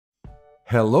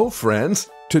Hello friends!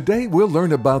 Today we'll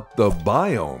learn about the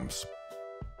biomes.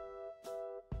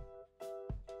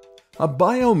 A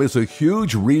biome is a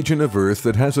huge region of Earth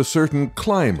that has a certain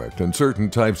climate and certain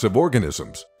types of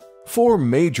organisms. 4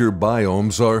 major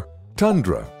biomes are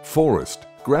tundra, forest,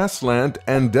 grassland,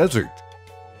 and desert.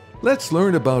 Let's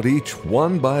learn about each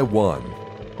one by one.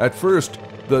 At first,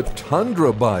 the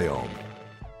tundra biome.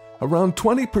 Around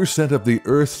 20% of the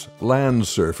Earth's land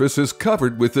surface is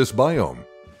covered with this biome.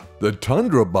 The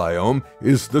tundra biome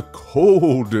is the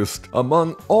coldest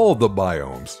among all the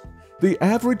biomes. The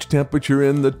average temperature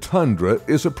in the tundra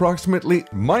is approximately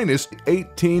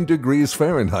 -18 degrees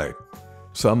Fahrenheit.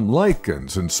 Some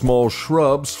lichens and small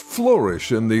shrubs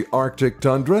flourish in the Arctic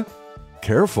tundra.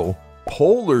 Careful,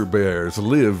 polar bears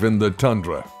live in the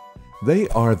tundra. They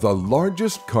are the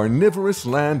largest carnivorous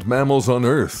land mammals on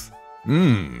Earth.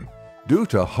 Due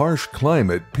to harsh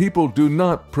climate, people do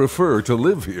not prefer to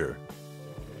live here.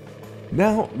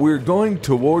 Now we're going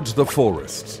towards the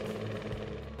forests.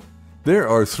 There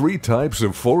are 3 types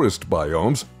of forest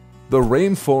biomes: the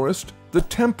rainforest, the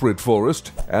temperate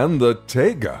forest, and the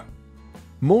taiga.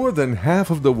 More than half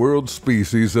of the world's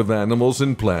species of animals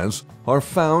and plants are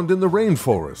found in the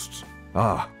rainforests.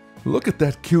 Look at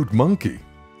that cute monkey.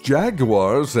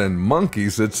 Jaguars and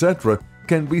monkeys, etc.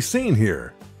 can be seen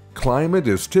here. Climate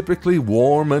is typically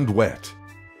warm and wet.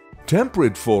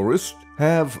 Temperate forests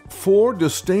have 4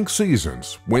 distinct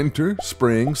seasons: winter,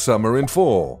 spring, summer, and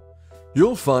fall.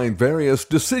 You'll find various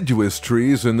deciduous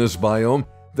trees in this biome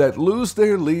that lose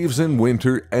their leaves in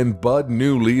winter and bud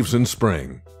new leaves in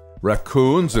spring.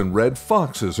 Raccoons and red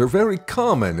foxes are very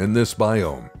common in this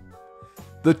biome.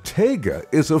 The taiga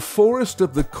is a forest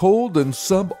of the cold and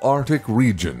subarctic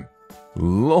region.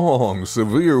 Long,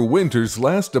 severe winters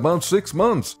last about 6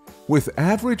 months, with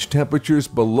average temperatures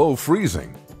below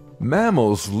freezing.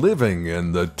 Mammals living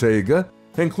in the taiga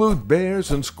include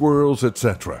bears and squirrels,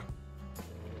 etc.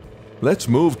 Let's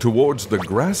move towards the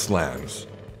grasslands.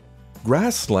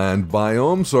 Grassland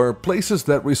biomes are places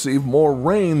that receive more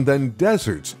rain than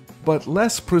deserts, but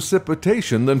less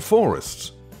precipitation than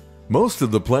forests. Most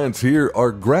of the plants here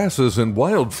are grasses and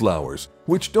wildflowers,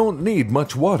 which don't need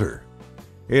much water.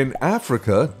 In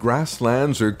Africa,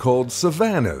 grasslands are called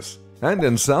savannas, and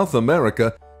in South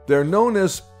America, they're known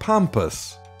as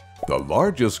pampas. The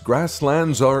largest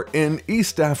grasslands are in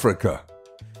East Africa.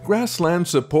 Grasslands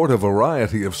support a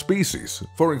variety of species.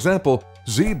 For example,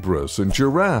 zebras and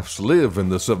giraffes live in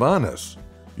the savannas.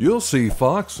 You'll see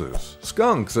foxes,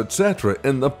 skunks, etc.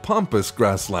 in the pampas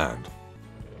grassland.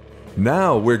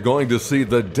 Now we're going to see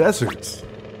the deserts.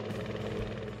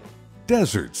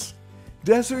 Deserts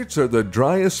are the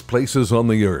driest places on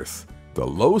the Earth. The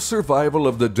low survival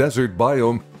of the desert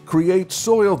biome creates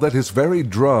soil that is very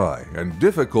dry and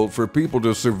difficult for people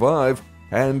to survive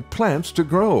and plants to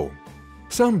grow.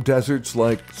 Some deserts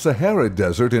like Sahara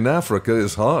Desert in Africa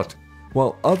is hot,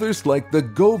 while others like the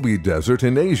Gobi Desert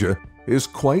in Asia is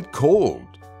quite cold.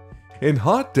 In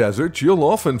hot deserts, you'll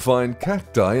often find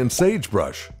cacti and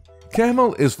sagebrush.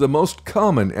 Camel is the most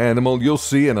common animal you'll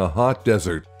see in a hot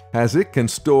desert, as it can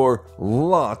store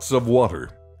lots of water.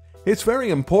 It's very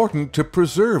important to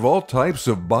preserve all types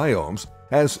of biomes,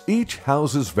 as each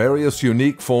houses various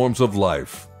unique forms of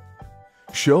life.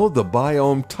 Show the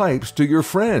biome types to your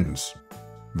friends.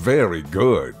 Very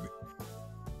good.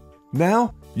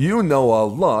 Now you know a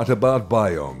lot about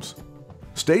biomes.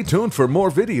 Stay tuned for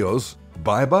more videos.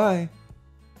 Bye-bye.